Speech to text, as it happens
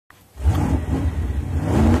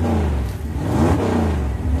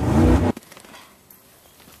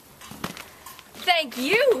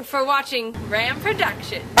you for watching Ram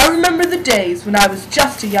Production. I remember the days when I was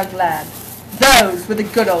just a young lad. Those were the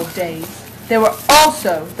good old days. They were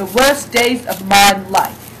also the worst days of my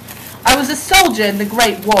life. I was a soldier in the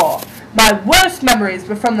Great War. My worst memories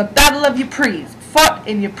were from the Battle of Ypres, fought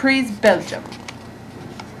in Ypres, Belgium.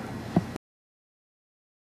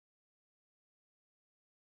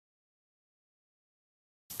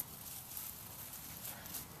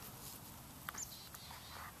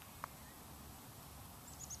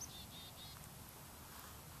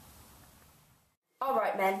 All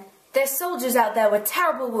right, men. There's soldiers out there with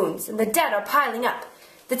terrible wounds, and the dead are piling up.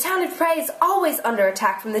 The town of Ypres is always under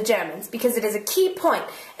attack from the Germans because it is a key point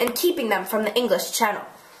in keeping them from the English Channel.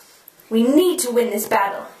 We need to win this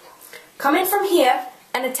battle. Come in from here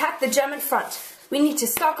and attack the German front. We need to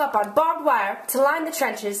stock up on barbed wire to line the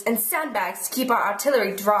trenches and sandbags to keep our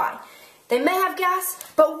artillery dry. They may have gas,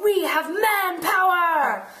 but we have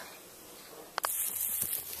manpower!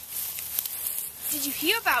 Did you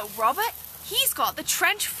hear about Robert? He's got the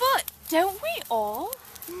trench foot. Don't we all?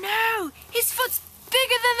 No, his foot's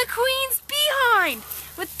bigger than the Queen's behind,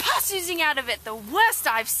 with pus oozing out of it, the worst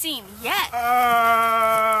I've seen yet. What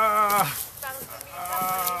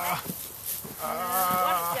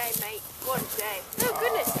a day, mate. What a day. Oh,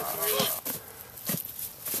 goodness.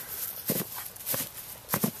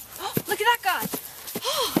 Oh, look at that guy.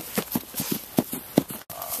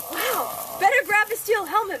 Wow, better grab a steel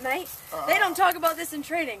helmet, mate. They don't talk about this in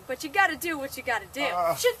training, but you gotta do what you gotta do.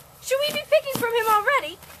 Should we be picking from him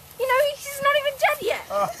already? You know, he's not even dead yet.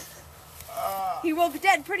 He will be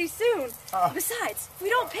dead pretty soon. Besides, if we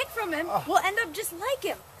don't pick from him, we'll end up just like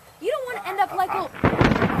him. You don't want to end up like old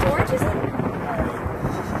George, is it?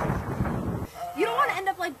 You don't want to end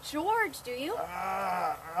up like George, do you?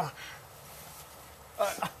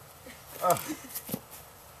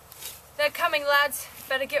 They're coming, lads.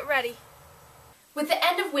 Better get ready. With the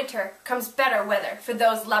end of winter comes better weather for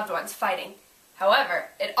those loved ones fighting. However,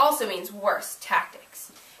 it also means worse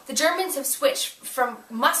tactics. The Germans have switched from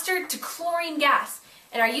mustard to chlorine gas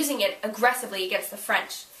and are using it aggressively against the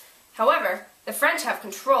French. However, the French have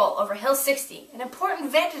control over Hill 60, an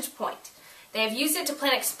important vantage point. They have used it to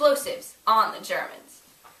plant explosives on the Germans.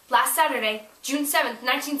 Last Saturday, June 7th,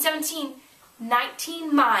 1917,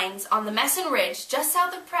 19 mines on the Meissen Ridge just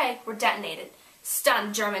south of Ypres were detonated.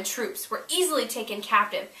 Stunned German troops were easily taken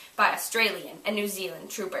captive by Australian and New Zealand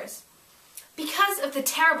troopers. Because of the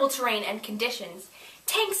terrible terrain and conditions,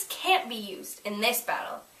 tanks can't be used in this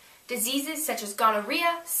battle. Diseases such as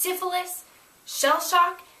gonorrhea, syphilis, shell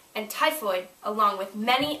shock, and typhoid, along with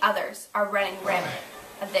many others, are running rampant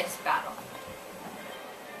at this battle.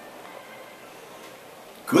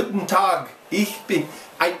 Guten Tag, ich bin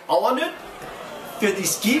ein Honored für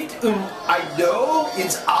dies gibt und I know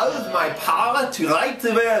it's all my power to right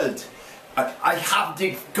the world. I have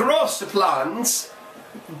the grosse plans,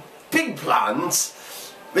 big plans,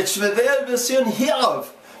 which we will soon hear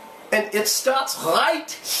of. And it starts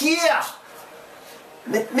right here,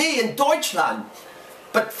 with me in Deutschland.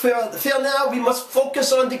 But for now we must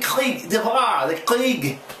focus on the Krieg, the war, the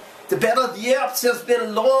Krieg. The Battle of Ypres has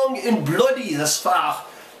been long and bloody thus far.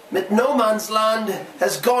 Mit no man's land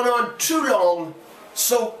has gone on too long.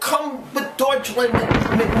 So come with Deutschland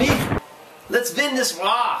with me. Let's win this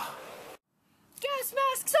war. Gas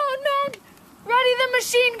masks on, men! Ready the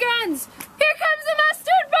machine guns! Here comes the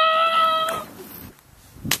mustard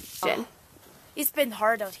bomb! It's been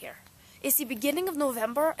hard out here. It's the beginning of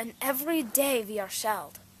November and every day we are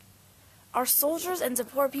shelled. Our soldiers and the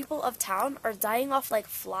poor people of town are dying off like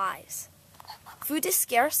flies. Food is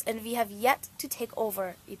scarce and we have yet to take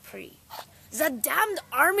over Ypres. The damned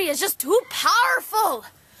army is just too powerful!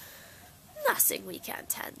 Nothing we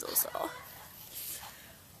can't handle, though.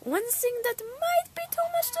 One thing that might be too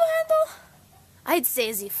much to handle? I'd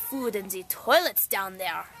say the food and the toilets down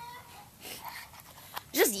there.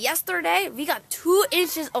 Just yesterday, we got 2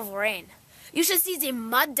 inches of rain. You should see the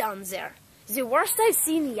mud down there. The worst I've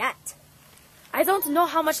seen yet. I don't know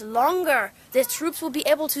how much longer the troops will be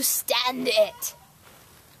able to stand it.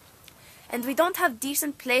 And we don't have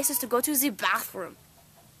decent places to go to the bathroom.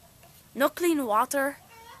 No clean water,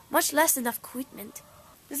 much less enough equipment.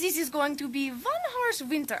 This is going to be one harsh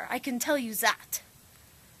winter, I can tell you that.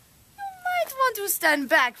 You might want to stand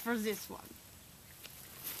back for this one.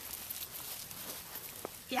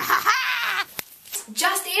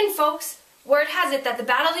 Just in, folks. Word has it that the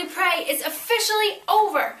Battle of Ypres is officially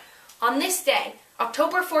over. On this day,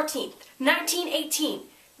 October 14th, 1918,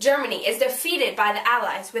 Germany is defeated by the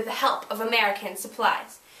Allies with the help of American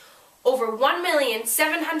supplies. Over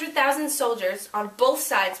 1,700,000 soldiers on both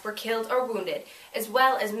sides were killed or wounded, as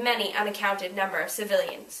well as many unaccounted number of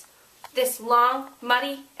civilians. This long,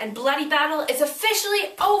 muddy, and bloody battle is officially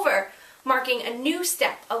over, marking a new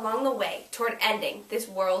step along the way toward ending this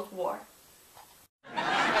world war.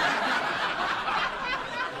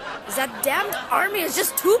 That damned army is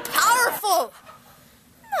just too powerful.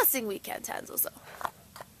 Nothing we can't handle, so.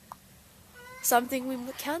 Something we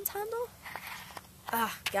can't handle?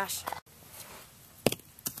 Ah, gosh.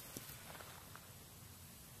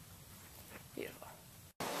 Beautiful.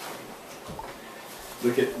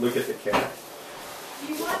 Look at the cat.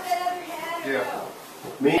 You want that other hat? Yeah.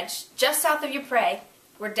 Me? Just south of Ypres,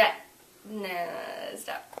 we're dead. Nah,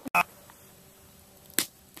 stop.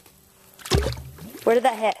 Where did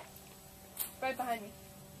that hit? Right behind me.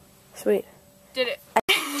 Sweet. Did it?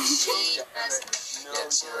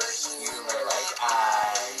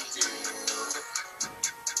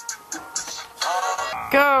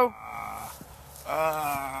 Go!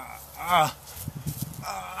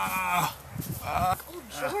 Oh,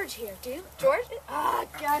 George here, dude. George? Oh,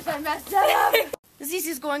 gosh, I messed that up. This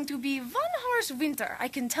is going to be one harsh winter, I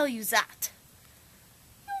can tell you that.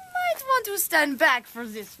 You might want to stand back for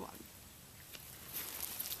this one.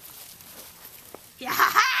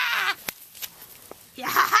 Yeah-ha-ha!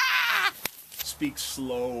 Yeah-ha-ha! Speak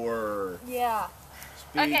slower. Yeah.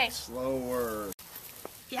 Speak Okay. slower.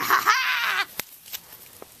 Yeah-ha-ha!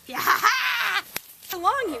 Yeah-ha-ha! How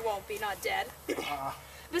long he won't be not dead.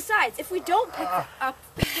 Besides, if we don't pick up...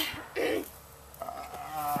 Emma!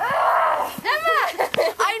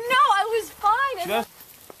 I know, I was fine. Just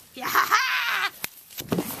Yeah-ha-ha!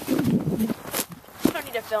 I don't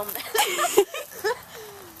need to film this.